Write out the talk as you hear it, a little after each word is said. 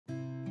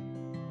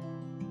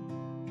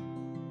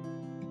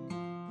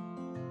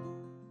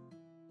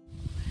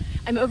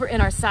I'm over in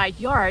our side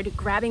yard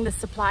grabbing the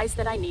supplies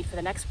that I need for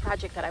the next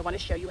project that I want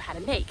to show you how to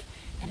make.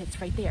 And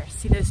it's right there.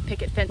 See those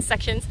picket fence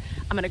sections?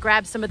 I'm gonna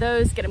grab some of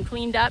those, get them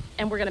cleaned up,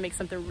 and we're gonna make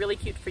something really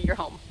cute for your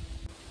home.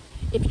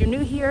 If you're new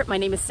here, my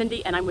name is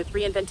Cindy and I'm with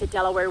Reinvented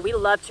Delaware. We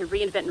love to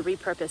reinvent and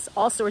repurpose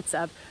all sorts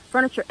of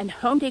furniture and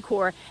home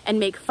decor and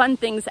make fun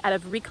things out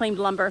of reclaimed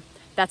lumber.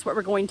 That's what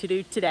we're going to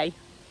do today.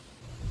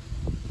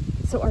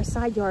 So our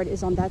side yard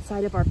is on that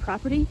side of our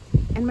property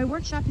and my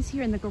workshop is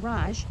here in the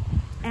garage.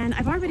 And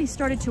I've already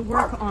started to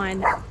work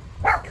on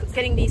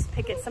getting these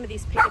pickets, some of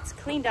these pickets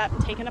cleaned up,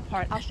 taken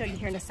apart. I'll show you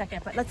here in a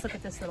second, but let's look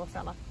at this little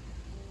fella.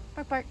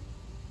 Bark, bark.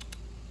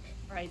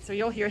 All right, so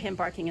you'll hear him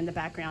barking in the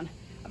background.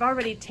 I've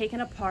already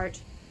taken apart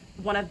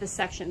one of the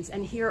sections,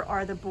 and here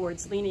are the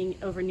boards leaning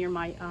over near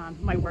my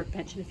my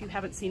workbench. And if you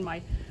haven't seen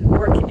my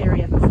work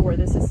area before,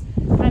 this is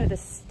kind of the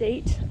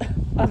state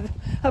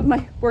of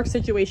my work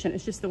situation.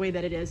 It's just the way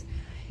that it is.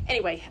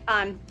 Anyway,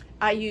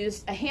 I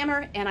used a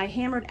hammer and I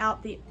hammered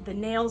out the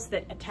nails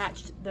that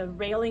attached the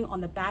railing on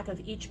the back of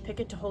each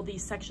picket to hold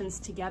these sections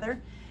together.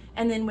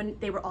 And then when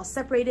they were all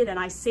separated and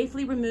I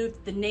safely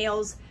removed the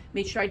nails,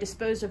 made sure I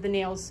disposed of the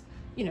nails,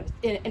 you know,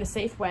 in a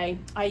safe way,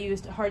 I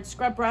used a hard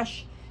scrub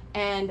brush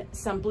and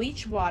some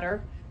bleach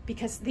water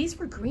because these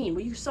were green.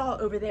 Well, you saw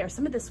over there,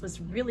 some of this was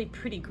really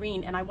pretty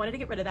green and I wanted to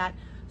get rid of that.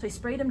 So I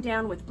sprayed them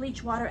down with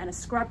bleach water and a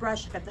scrub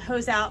brush, got the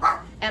hose out,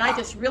 and I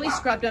just really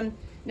scrubbed them.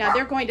 Now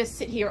they're going to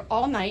sit here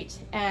all night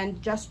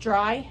and just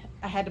dry.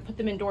 I had to put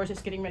them indoors,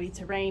 it's getting ready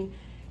to rain,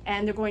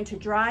 and they're going to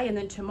dry, and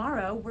then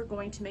tomorrow we're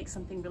going to make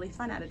something really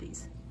fun out of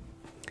these.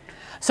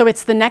 So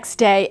it's the next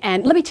day,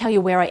 and let me tell you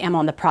where I am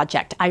on the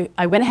project.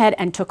 I went ahead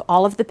and took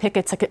all of the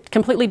pickets, I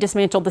completely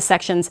dismantled the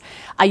sections.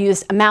 I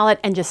used a mallet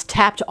and just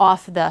tapped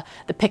off the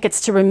pickets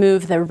to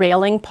remove the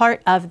railing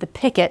part of the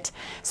picket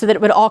so that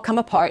it would all come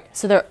apart.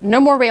 So there are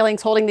no more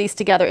railings holding these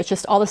together, it's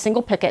just all the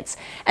single pickets.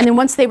 And then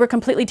once they were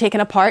completely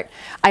taken apart,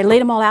 I laid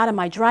them all out in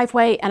my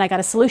driveway and I got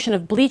a solution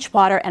of bleach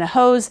water and a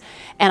hose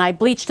and I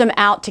bleached them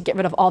out to get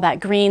rid of all that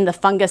green, the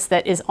fungus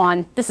that is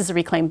on, this is a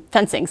reclaimed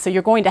fencing, so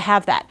you're going to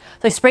have that.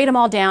 So I sprayed them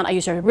all down, I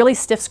used a really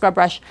stiff scrub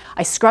brush.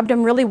 I scrubbed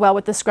them really well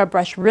with the scrub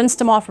brush, rinsed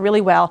them off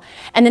really well,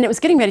 and then it was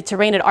getting ready to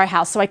rain at our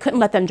house, so I couldn't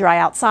let them dry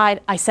outside.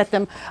 I set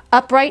them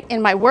upright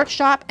in my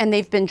workshop and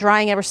they've been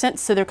drying ever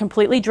since, so they're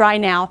completely dry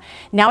now.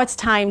 Now it's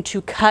time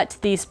to cut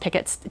these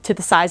pickets to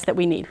the size that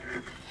we need.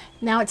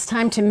 Now it's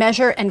time to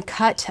measure and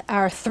cut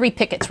our 3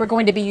 pickets. We're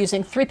going to be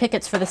using 3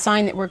 pickets for the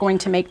sign that we're going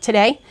to make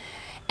today,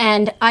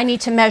 and I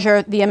need to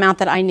measure the amount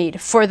that I need.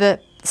 For the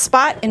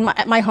spot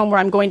at my home where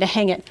I'm going to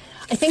hang it,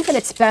 I think that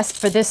it's best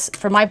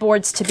for my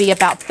boards to be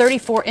about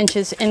 34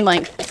 inches in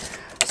length.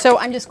 So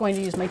I'm just going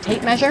to use my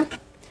tape measure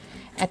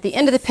at the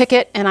end of the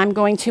picket and I'm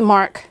going to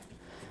mark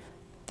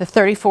the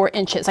 34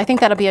 inches. I think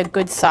that'll be a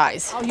good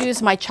size. I'll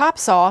use my chop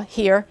saw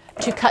here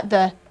to cut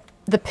the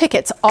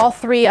pickets, all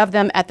 3 of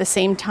them at the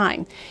same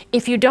time.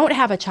 If you don't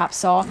have a chop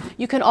saw,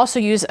 you can also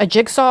use a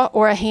jigsaw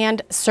or a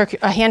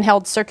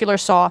handheld circular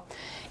saw.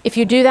 If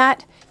you do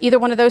that, either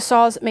one of those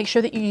saws, make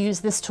sure that you use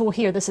this tool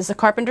here. This is a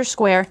carpenter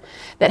square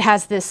that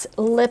has this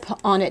lip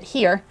on it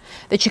here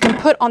that you can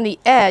put on the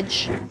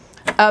edge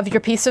of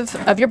your piece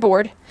of your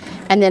board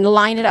and then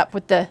line it up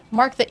with the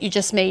mark that you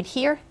just made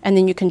here, and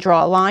then you can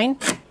draw a line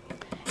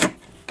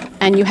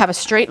and you have a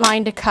straight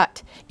line to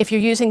cut. If you're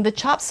using the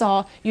chop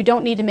saw, you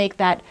don't need to make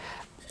that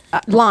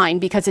line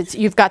because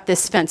you've got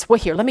this fence. Well,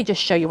 here, let me just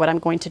show you what I'm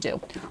going to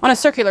do. On a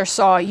circular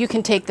saw, you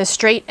can take the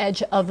straight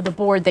edge of the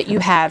board that you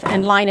have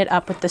and line it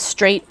up with the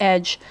straight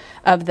edge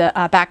of the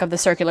back of the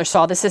circular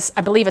saw. This is,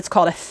 I believe it's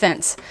called a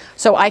fence.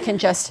 So I can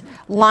just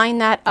line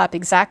that up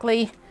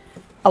exactly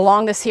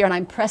along this here, and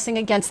I'm pressing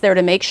against there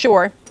to make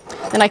sure.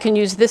 Then I can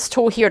use this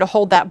tool here to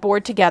hold that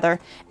board together,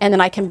 and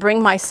then I can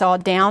bring my saw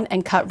down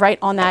and cut right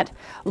on that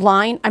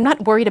line. I'm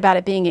not worried about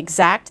it being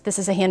exact. This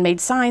is a handmade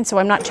sign, so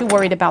I'm not too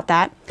worried about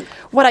that.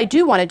 What I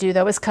do want to do,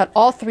 though, is cut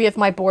all 3 of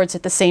my boards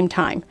at the same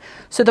time.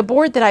 So the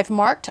board that I've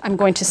marked, I'm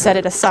going to set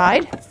it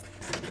aside,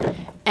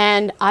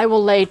 and I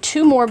will lay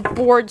 2 more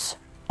boards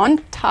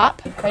on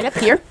top, right up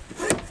here.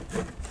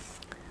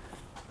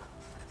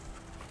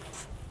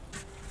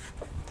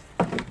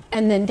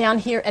 And then down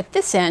here at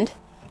this end,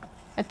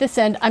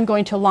 I'm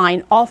going to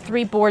line all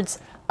 3 boards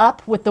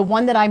up with the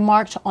one that I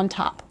marked on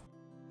top.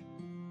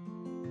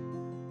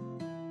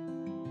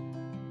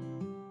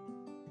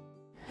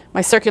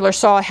 My circular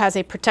saw has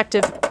a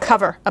protective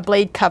cover, a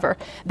blade cover,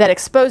 that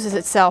exposes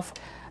itself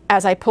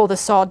as I pull the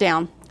saw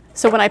down.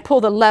 So when I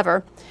pull the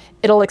lever,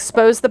 it'll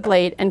expose the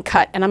blade and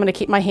cut, and I'm going to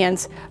keep my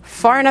hands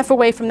far enough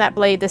away from that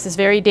blade. This is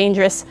very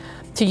dangerous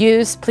to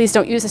use. Please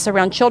don't use this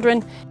around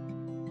children.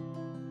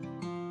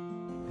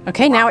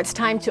 Okay, now it's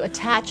time to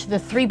attach the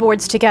 3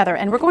 boards together,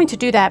 and we're going to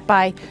do that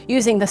by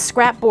using the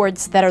scrap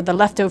boards that are the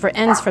leftover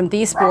ends from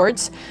these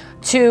boards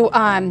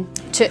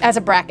as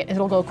a bracket.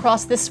 It'll go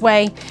across this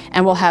way,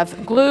 and we'll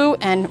have glue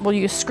and we'll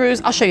use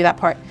screws. I'll show you that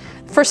part.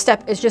 First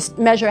step is just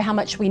measure how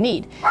much we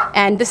need,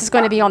 and this is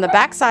going to be on the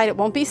back side. It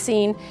won't be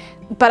seen.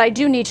 but I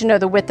do need to know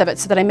the width of it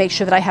so that I make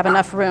sure that I have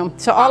enough room.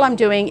 So all I'm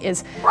doing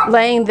is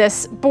laying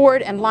this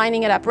board and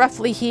lining it up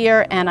roughly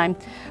here, and I'm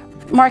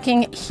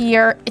marking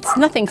here. It's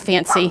nothing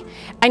fancy.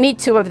 I need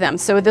 2 of them.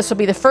 So this will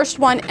be the first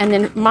one, and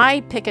then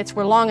my pickets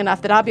were long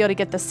enough that I'll be able to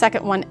get the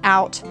second one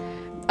out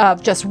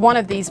of just one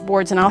of these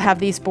boards, and I'll have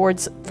these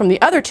boards from the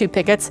other 2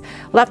 pickets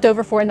left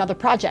over for another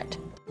project.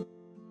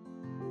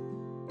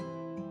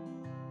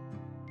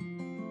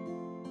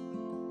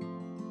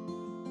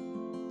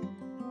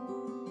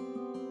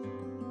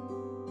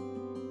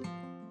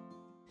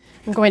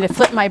 I'm going to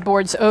flip my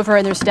boards over,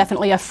 and there's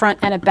definitely a front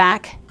and a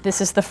back.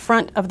 This is the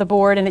front of the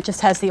board, and it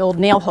just has the old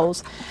nail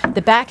holes.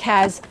 The back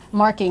has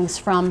markings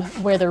from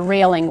where the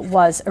railing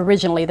was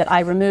originally that I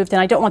removed, and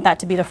I don't want that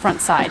to be the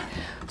front side.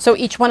 So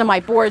each one of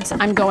my boards,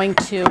 I'm going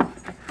to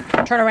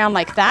turn around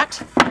like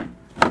that,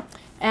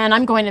 and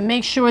I'm going to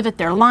make sure that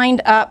they're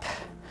lined up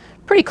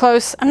pretty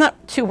close. I'm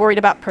not too worried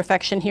about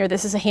perfection here.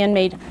 This is a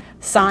handmade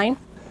sign.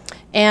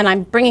 And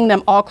I'm bringing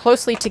them all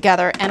closely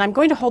together, and I'm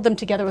going to hold them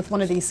together with one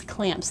of these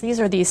clamps. These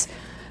are these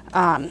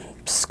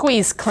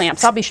squeeze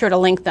clamps. I'll be sure to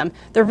link them.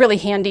 They're really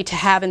handy to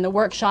have in the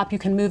workshop. You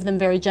can move them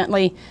very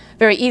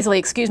easily,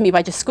 excuse me,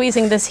 by just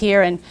squeezing this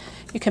here, and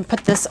you can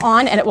put this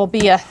on, and it will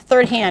be a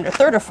third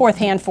or fourth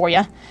hand for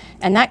you.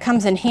 And that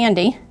comes in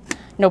handy,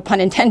 no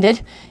pun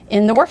intended,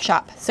 in the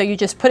workshop. So you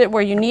just put it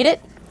where you need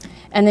it,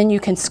 and then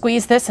you can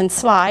squeeze this and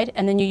slide,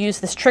 and then you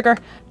use this trigger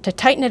to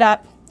tighten it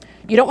up.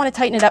 You don't want to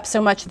tighten it up so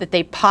much that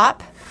they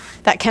pop.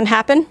 That can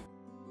happen.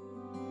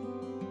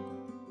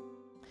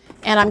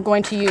 And I'm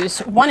going to use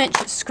 1-inch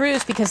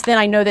screws because then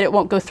I know that it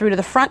won't go through to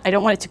the front. I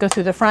don't want it to go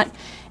through the front.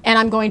 And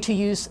I'm going to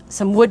use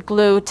some wood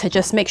glue to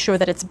just make sure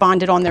that it's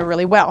bonded on there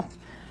really well.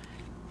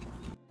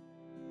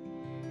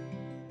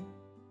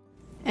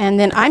 And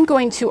then I'm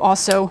going to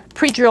also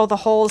pre-drill the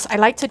holes. I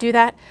like to do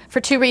that for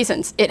 2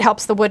 reasons. It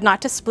helps the wood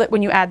not to split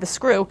when you add the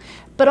screw,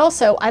 but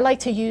also I like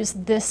to use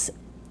this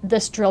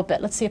drill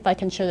bit. Let's see if I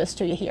can show this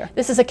to you here.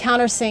 This is a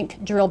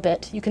countersink drill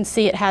bit. You can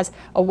see it has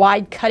a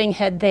wide cutting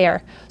head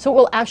there. So it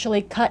will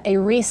actually cut a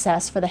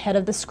recess for the head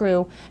of the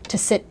screw to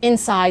sit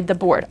inside the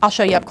board. I'll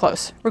show you up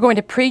close. We're going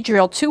to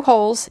pre-drill 2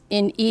 holes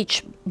in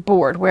each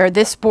board. Where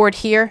this board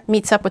here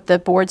meets up with the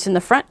boards in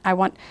the front, I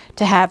want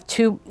to have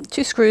two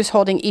screws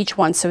holding each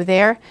one. So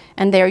there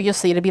and there, you'll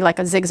see it'll be like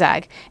a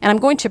zigzag. And I'm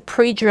going to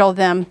pre-drill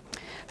them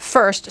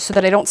first so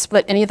that I don't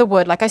split any of the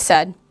wood, like I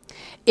said.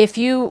 If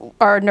you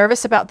are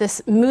nervous about this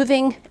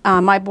moving,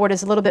 my board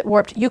is a little bit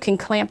warped, you can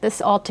clamp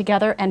this all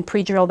together and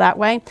pre-drill that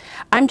way.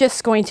 I'm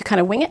just going to kind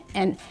of wing it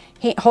and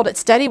hold it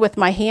steady with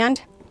my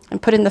hand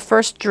and put in the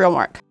first drill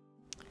mark.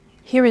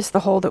 Here is the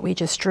hole that we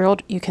just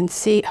drilled. You can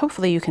see,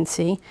 hopefully you can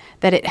see,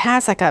 that it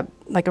has like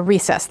a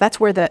recess. That's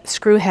where the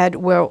screw head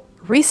will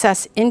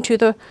recess into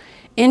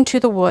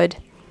the wood,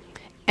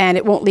 and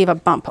it won't leave a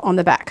bump on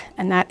the back.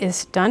 And that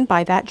is done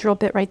by that drill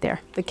bit right there.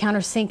 The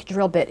countersink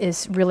drill bit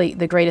is really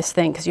the greatest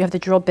thing because you have the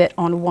drill bit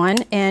on one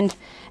end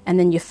and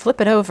then you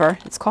flip it over.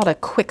 It's called a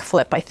quick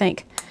flip, I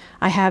think.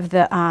 I have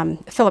the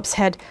Phillips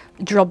head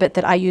drill bit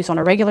that I use on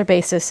a regular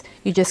basis.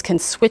 You just can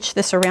switch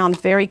this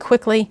around very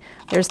quickly.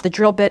 There's the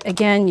drill bit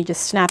again. You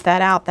just snap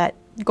that out. That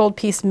gold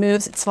piece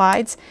moves, it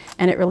slides,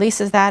 and it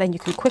releases that, and you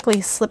can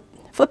quickly flip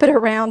it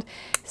around.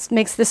 This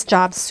makes this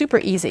job super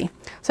easy.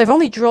 So I've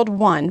only drilled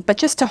one, but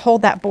just to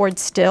hold that board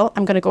still,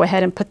 I'm going to go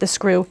ahead and put the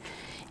screw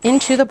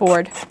into the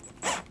board.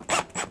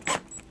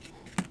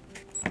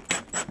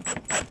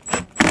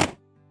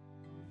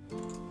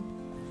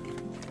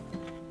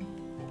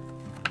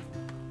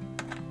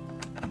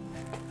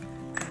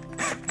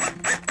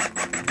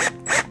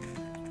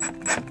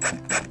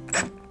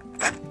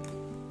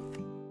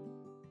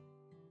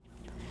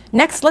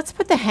 Next, let's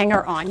put the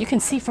hanger on. You can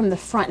see from the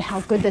front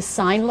how good this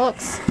sign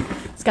looks.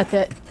 It's got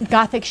the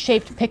Gothic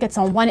shaped pickets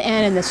on one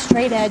end and the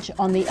straight edge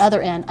on the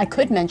other end. I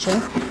could mention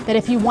that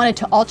if you wanted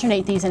to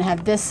alternate these and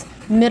have this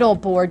middle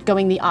board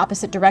going the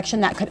opposite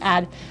direction, that could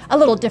add a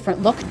little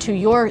different look to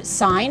your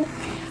sign.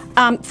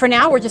 For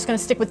now, we're just going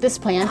to stick with this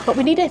plan, but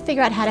we need to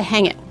figure out how to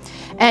hang it.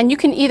 And you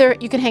can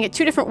hang it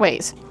 2 different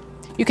ways.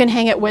 You can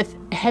hang it with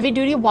heavy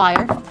duty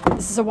wire.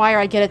 This is a wire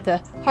I get at the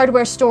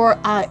hardware store.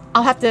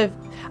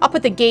 I'll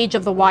put the gauge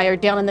of the wire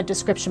down in the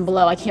description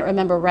below. I can't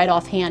remember right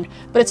offhand,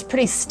 but it's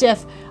pretty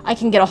stiff. I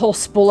can get a whole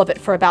spool of it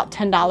for about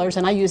 $10,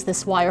 and I use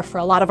this wire for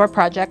a lot of our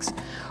projects.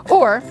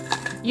 Or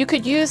you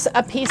could use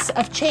a piece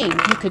of chain.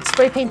 You could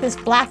spray paint this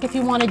black if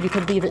you wanted. You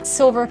could leave it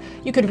silver.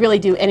 You could really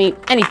do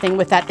anything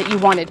with that you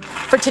wanted.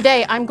 For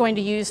today, I'm going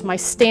to use my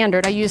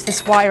standard. I use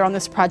this wire on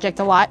this project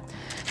a lot.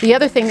 The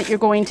other thing that you're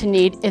going to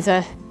need is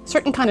a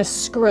certain kind of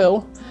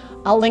screw.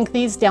 I'll link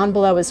these down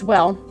below as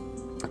well.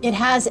 It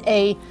has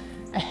a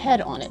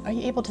head on it. Are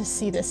you able to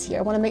see this here?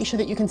 I want to make sure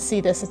that you can see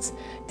this. It's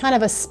kind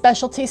of a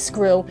specialty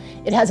screw.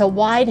 It has a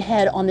wide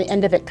head on the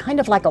end of it, kind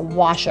of like a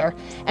washer,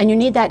 and you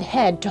need that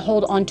head to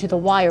hold onto the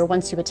wire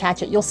once you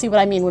attach it. You'll see what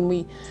I mean when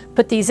we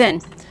put these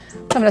in. So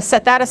I'm going to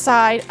set that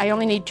aside. I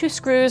only need 2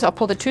 screws. I'll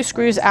pull the 2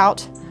 screws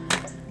out,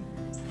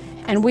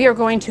 and we are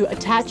going to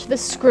attach the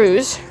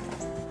screws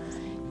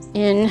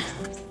in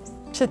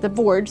to the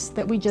boards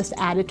that we just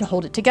added to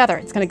hold it together.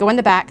 It's going to go in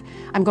the back.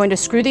 I'm going to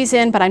screw these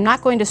in, but I'm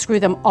not going to screw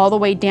them all the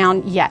way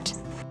down yet.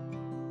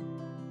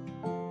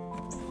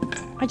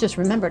 I just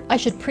remembered I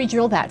should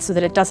pre-drill that so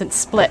that it doesn't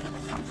split.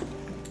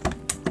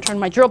 Turn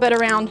my drill bit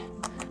around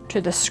to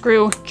the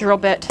screw drill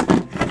bit,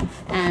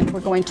 and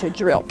we're going to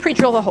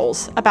pre-drill the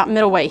holes about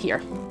middle way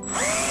here.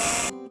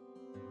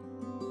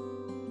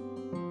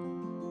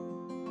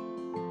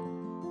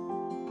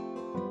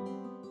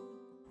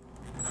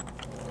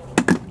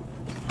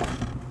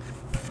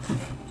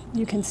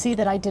 You can see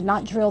that I did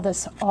not drill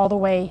this all the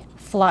way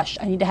flush.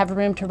 I need to have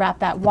room to wrap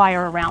that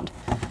wire around.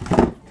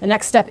 The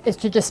next step is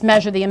to just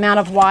measure the amount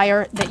of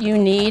wire that you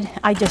need.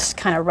 I just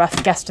kind of rough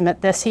guesstimate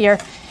this here.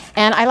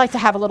 And I like to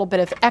have a little bit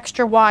of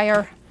extra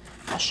wire.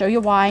 I'll show you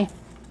why.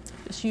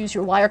 Just use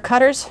your wire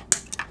cutters.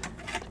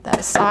 Put that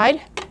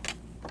aside.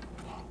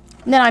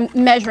 And then I'm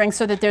measuring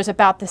so that there's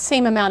about the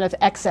same amount of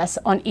excess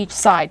on each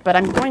side. But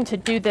I'm going to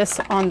do this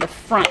on the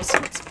front. So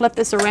let's flip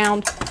this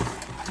around.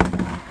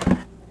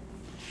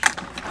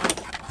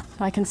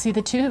 I can see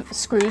the two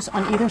screws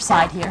on either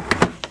side here.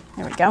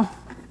 There we go.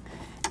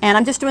 And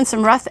I'm just doing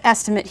some rough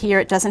estimate here.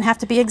 It doesn't have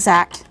to be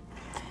exact.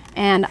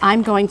 And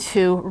I'm going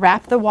to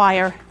wrap the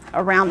wire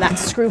around that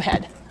screw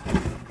head.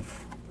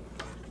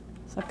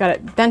 So I've got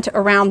it bent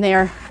around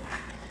there.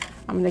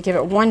 I'm going to give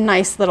it one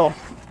nice little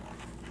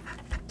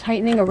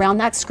tightening around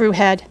that screw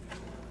head.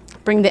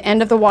 Bring the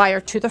end of the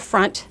wire to the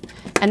front.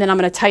 And then I'm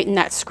going to tighten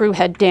that screw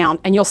head down.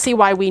 And you'll see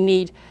why we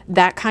need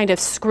that kind of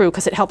screw,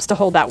 because it helps to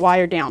hold that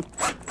wire down.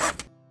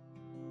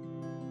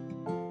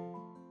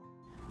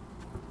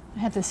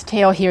 I have this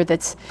tail here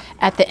that's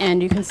at the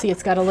end. You can see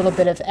it's got a little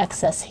bit of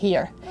excess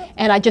here.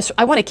 And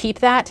I want to keep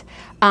that,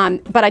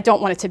 but I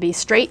don't want it to be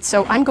straight.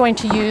 So I'm going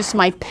to use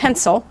my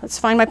pencil. Let's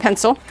find my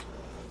pencil.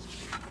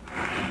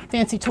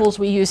 Fancy tools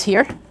we use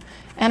here.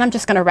 And I'm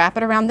just going to wrap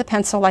it around the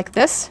pencil like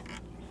this.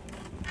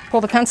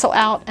 Pull the pencil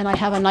out, and I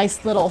have a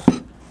nice little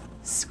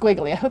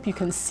squiggly. I hope you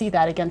can see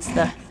that against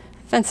the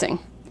fencing.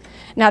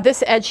 Now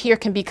this edge here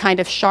can be kind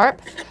of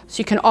sharp, so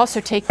you can also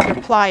take your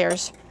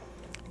pliers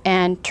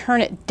and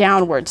turn it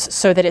downwards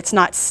so that it's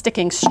not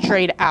sticking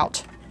straight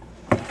out.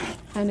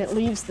 And it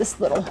leaves this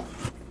little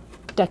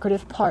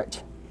decorative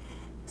part.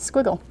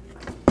 Squiggle.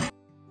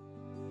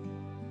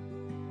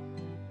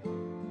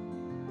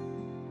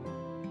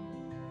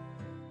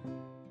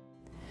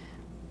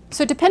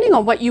 So depending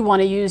on what you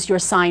want to use your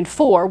sign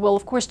for will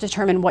of course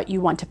determine what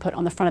you want to put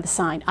on the front of the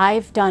sign.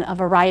 I've done a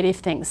variety of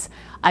things.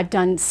 I've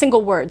done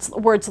single words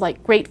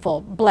like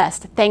grateful,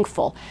 blessed,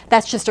 thankful.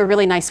 That's just a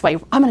really nice way.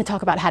 I'm going to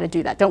talk about how to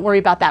do that. Don't worry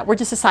about that. We're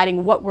just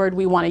deciding what word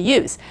we want to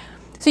use.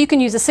 So you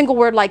can use a single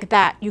word like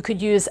that. You could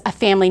use a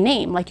family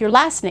name, like your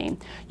last name.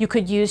 You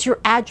could use your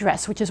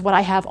address, which is what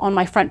I have on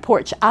my front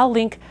porch. I'll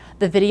link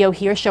the video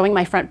here showing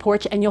my front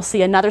porch, and you'll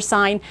see another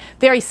sign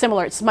very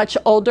similar. It's much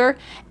older,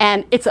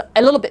 and it's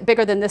a little bit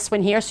bigger than this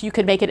one here, so you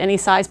could make it any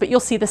size, but you'll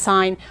see the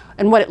sign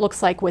and what it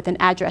looks like with an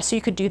address. So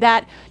you could do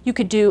that. You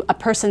could do a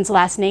person's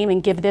last name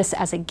and give this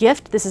as a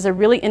gift. This is a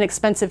really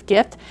inexpensive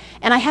gift,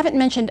 and I haven't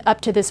mentioned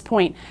up to this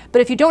point, but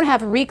if you don't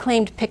have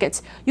reclaimed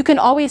pickets, you can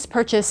always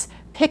purchase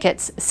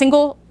pickets,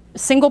 single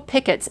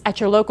pickets at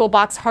your local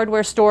box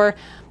hardware store,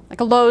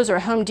 like a Lowe's or a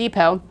Home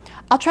Depot.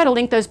 I'll try to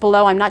link those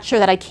below. I'm not sure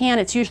that I can.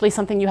 It's usually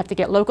something you have to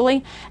get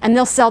locally, and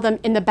they'll sell them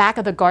in the back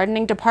of the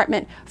gardening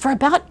department for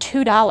about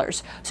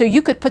 $2. So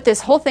you could put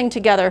this whole thing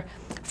together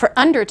for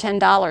under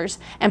 $10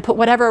 and put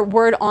whatever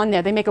word on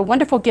there. They make a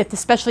wonderful gift,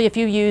 especially if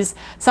you use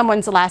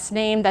someone's last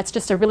name. That's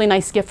just a really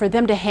nice gift for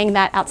them to hang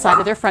that outside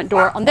of their front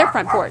door on their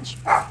front porch.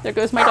 There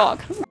goes my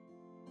dog.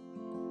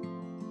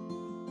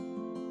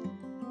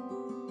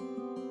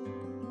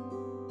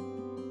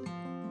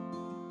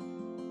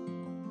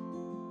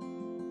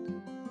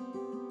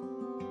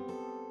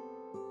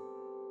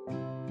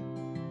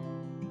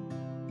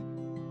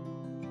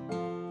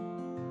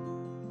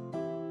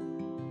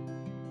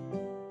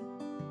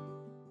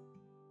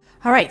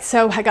 All right,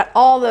 so I got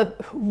all the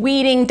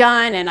weeding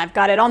done and I've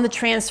got it on the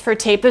transfer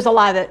tape. There's a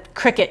lot of the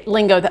Cricut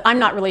lingo that I'm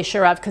not really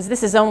sure of because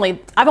I've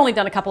only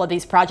done a couple of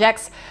these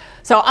projects.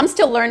 So I'm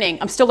still learning.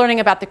 I'm still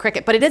learning about the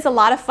Cricut, but it is a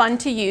lot of fun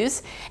to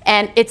use,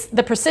 and it's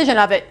the precision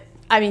of it.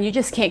 I mean, you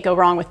just can't go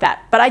wrong with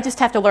that. But I just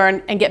have to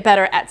learn and get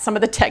better at some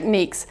of the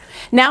techniques.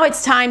 Now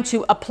it's time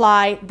to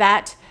apply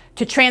that,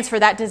 to transfer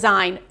that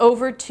design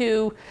over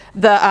to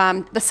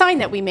the sign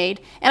that we made.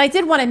 And I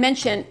did want to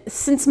mention,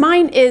 since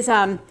mine is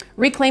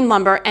reclaimed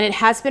lumber and it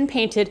has been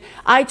painted,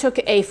 I took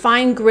a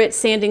fine grit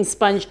sanding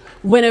sponge,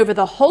 went over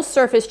the whole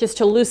surface just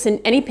to loosen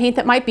any paint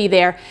that might be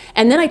there.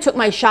 And then I took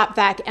my shop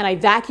vac and I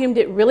vacuumed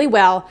it really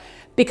well,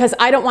 because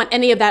I don't want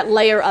any of that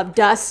layer of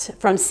dust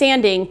from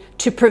sanding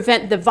to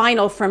prevent the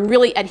vinyl from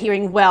really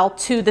adhering well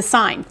to the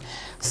sign.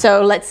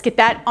 So let's get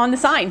that on the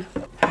sign.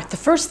 The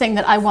first thing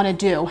that I want to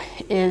do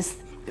is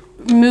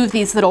move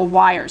these little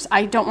wires.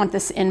 I don't want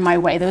this in my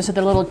way. Those are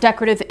the little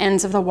decorative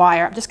ends of the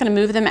wire. I'm just going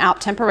to move them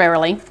out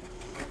temporarily,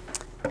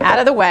 out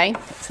of the way.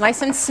 It's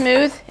nice and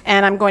smooth,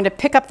 and I'm going to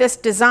pick up this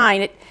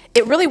design.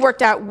 It really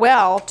worked out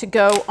well to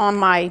go on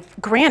my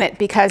granite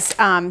because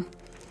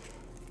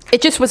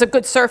it just was a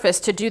good surface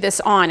to do this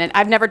on, and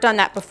I've never done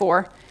that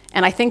before,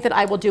 and I think that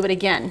I will do it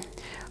again.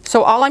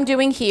 So all I'm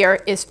doing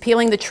here is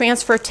peeling the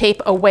transfer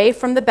tape away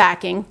from the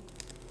backing.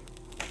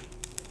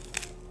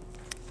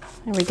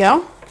 There we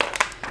go.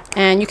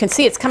 And you can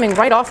see it's coming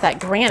right off that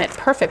granite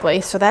perfectly,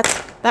 so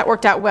that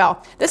worked out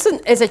well. This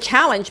is a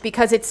challenge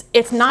because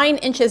it's 9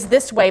 inches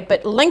this way,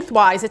 but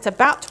lengthwise it's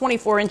about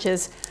 24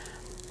 inches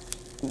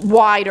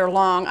wide or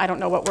long. I don't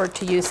know what word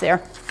to use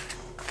there.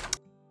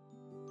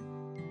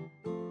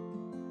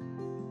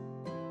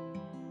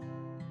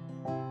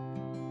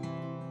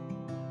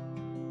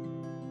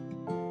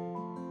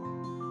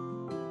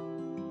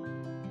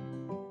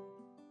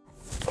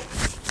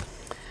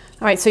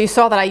 All right, so you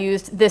saw that I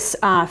used this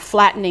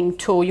flattening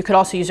tool. You could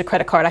also use a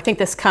credit card. I think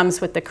this comes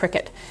with the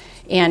Cricut,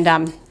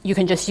 and you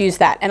can just use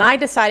that. And I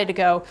decided to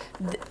go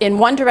in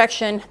one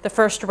direction the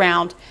first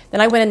round,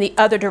 then I went in the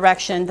other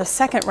direction the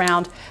second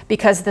round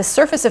because the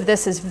surface of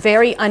this is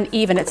very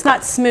uneven. It's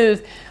not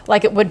smooth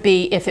like it would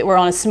be if it were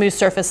on a smooth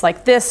surface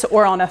like this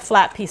or on a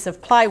flat piece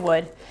of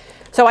plywood.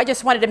 So I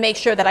just wanted to make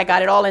sure that I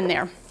got it all in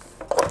there.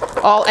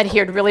 All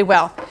adhered really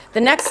well.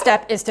 The next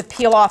step is to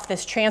peel off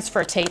this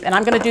transfer tape, and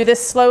I'm going to do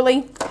this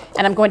slowly,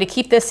 and I'm going to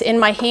keep this in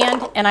my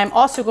hand, and I'm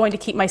also going to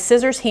keep my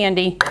scissors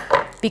handy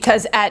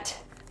because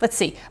let's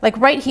see, like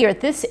right here,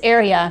 this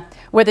area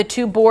where the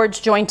two boards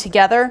join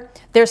together,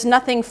 there's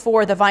nothing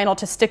for the vinyl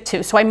to stick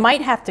to, so I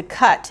might have to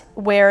cut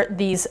where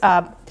these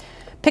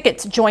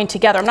pickets join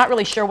together. I'm not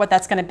really sure what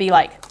that's going to be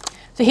like.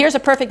 So here's a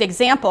perfect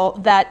example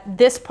that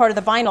this part of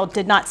the vinyl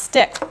did not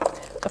stick.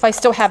 If I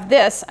still have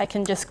this, I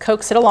can just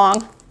coax it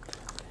along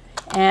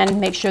and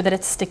make sure that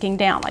it's sticking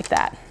down like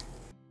that.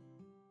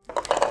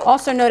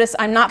 Also notice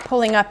I'm not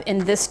pulling up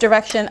in this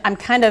direction. I'm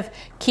kind of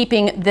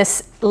keeping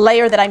this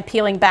layer that I'm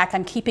peeling back,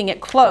 I'm keeping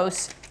it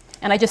close,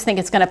 and I just think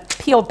it's going to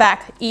peel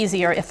back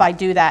easier if I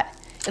do that.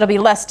 It'll be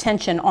less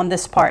tension on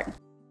this part.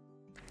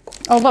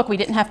 Oh look, we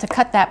didn't have to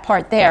cut that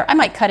part there. I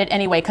might cut it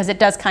anyway because it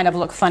does kind of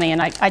look funny,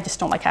 and I just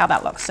don't like how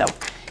that looks. So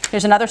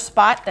here's another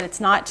spot that it's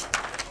not,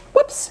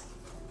 whoops,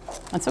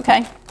 that's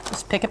okay,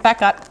 just pick it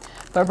back up.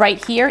 But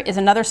right here is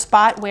another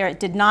spot where it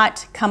did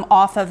not come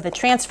off of the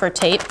transfer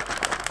tape.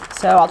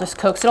 So I'll just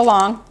coax it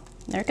along.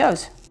 There it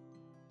goes.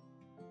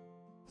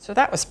 So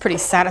that was pretty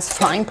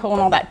satisfying, pulling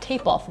all that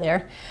tape off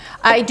there.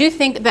 I do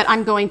think that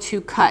I'm going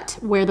to cut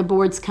where the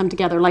boards come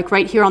together, like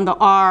right here on the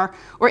R,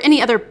 or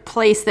any other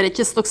place that it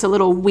just looks a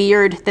little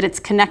weird that it's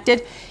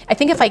connected. I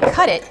think if I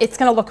cut it, it's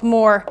going to look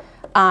more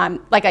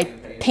like I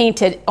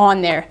painted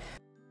on there.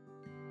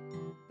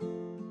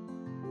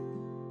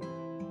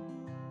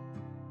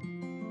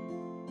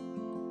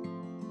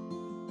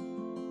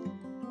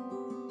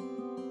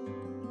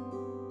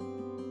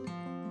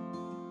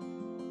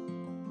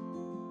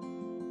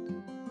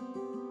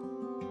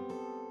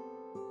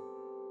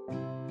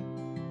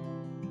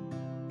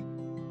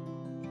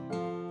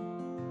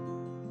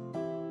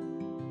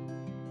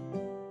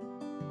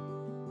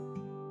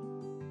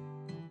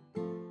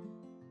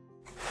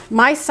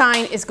 My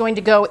sign is going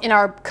to go in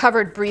our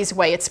covered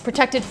breezeway. It's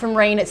protected from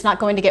rain, it's not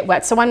going to get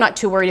wet, so I'm not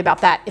too worried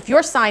about that. If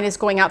your sign is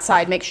going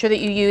outside, make sure that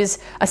you use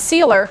a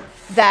sealer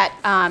that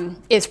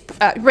is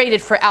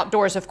rated for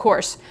outdoors, of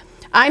course.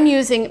 I'm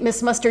using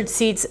Miss Mustard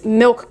Seeds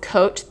Milk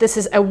Coat. This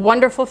is a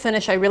wonderful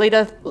finish. I really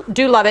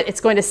do love it. It's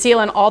going to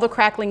seal in all the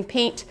crackling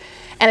paint,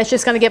 and it's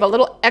just going to give a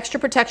little extra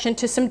protection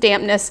to some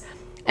dampness.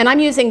 And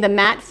I'm using the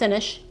matte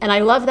finish, and I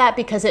love that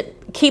because it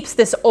keeps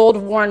this old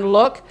worn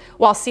look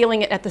while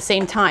sealing it at the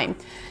same time.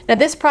 Now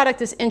this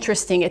product is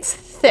interesting. It's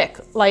thick,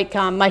 like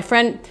my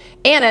friend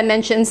Anna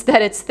mentions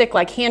that it's thick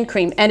like hand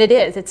cream, and it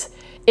is.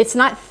 It's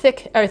not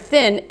thick or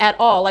thin at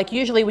all. Like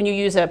usually when you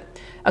use a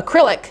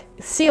acrylic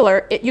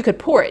sealer, you could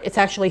pour it. It's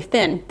actually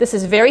thin. This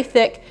is very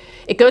thick.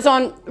 It goes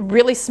on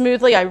really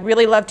smoothly. I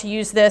really love to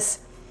use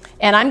this,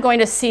 and I'm going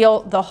to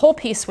seal the whole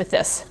piece with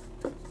this.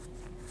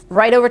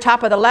 Right over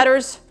top of the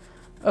letters,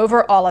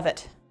 over all of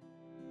it.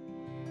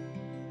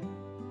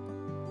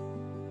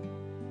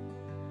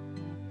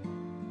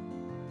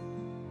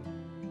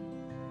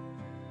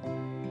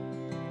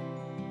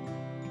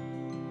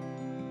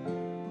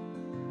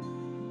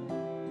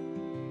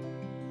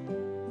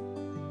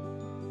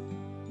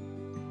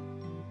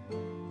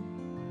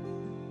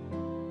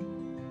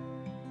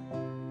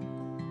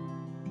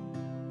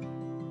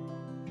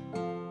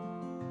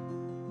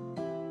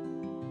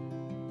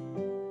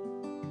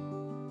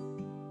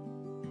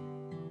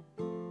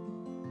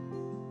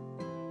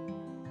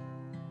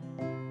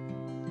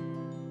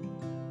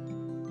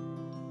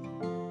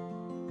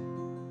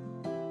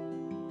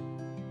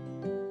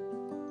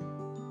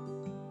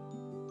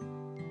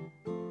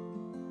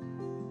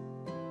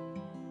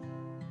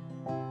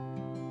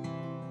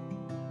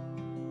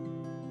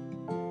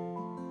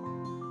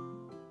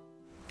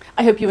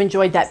 I hope you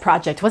enjoyed that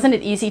project. Wasn't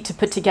it easy to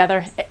put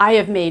together? I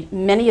have made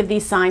many of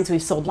these signs.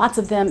 We've sold lots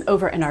of them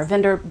over in our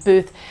vendor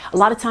booth. A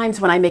lot of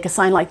times when I make a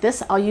sign like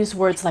this, I'll use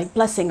words like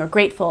blessing or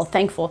grateful,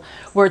 thankful,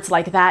 words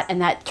like that,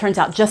 and that turns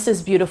out just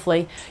as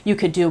beautifully. You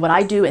could do what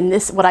I did in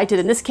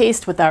this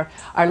case with our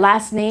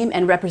last name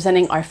and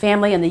representing our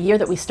family and the year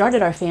that we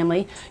started our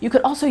family. You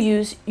could also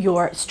use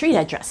your street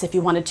address if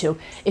you wanted to.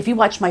 If you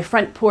watch my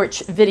front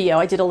porch video,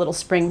 I did a little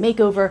spring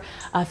makeover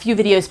a few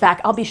videos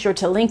back. I'll be sure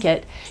to link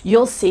it.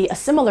 You'll see a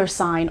similar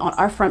sign on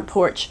our front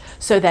porch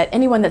so that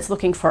anyone that's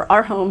looking for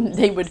our home,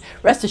 they would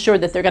rest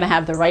assured that they're going to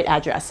have the right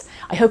address.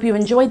 I hope you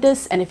enjoyed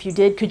this, and if you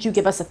did, could you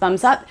give us a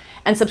thumbs up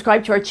and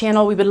subscribe to our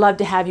channel? We would love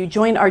to have you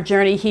join our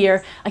journey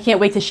here. I can't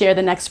wait to share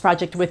the next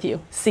project with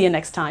you. See you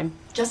next time.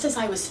 Just as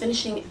I was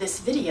finishing this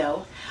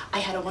video, I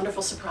had a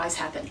wonderful surprise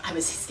happen. I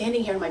was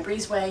standing here in my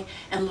breezeway,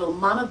 and a little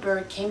mama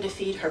bird came to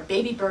feed her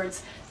baby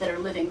birds that are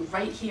living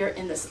right here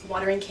in this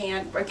watering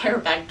can, right by our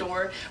back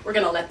door. We're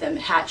gonna let them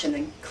hatch and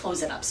then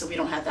close it up so we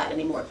don't have that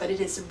anymore. But it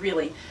is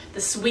really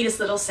the sweetest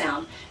little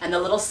sound and the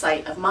little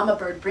sight of mama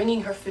bird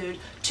bringing her food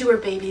to her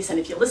babies. And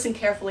if you listen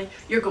carefully,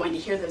 you're going to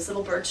hear those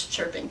little birds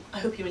chirping. I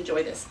hope you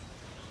enjoy this.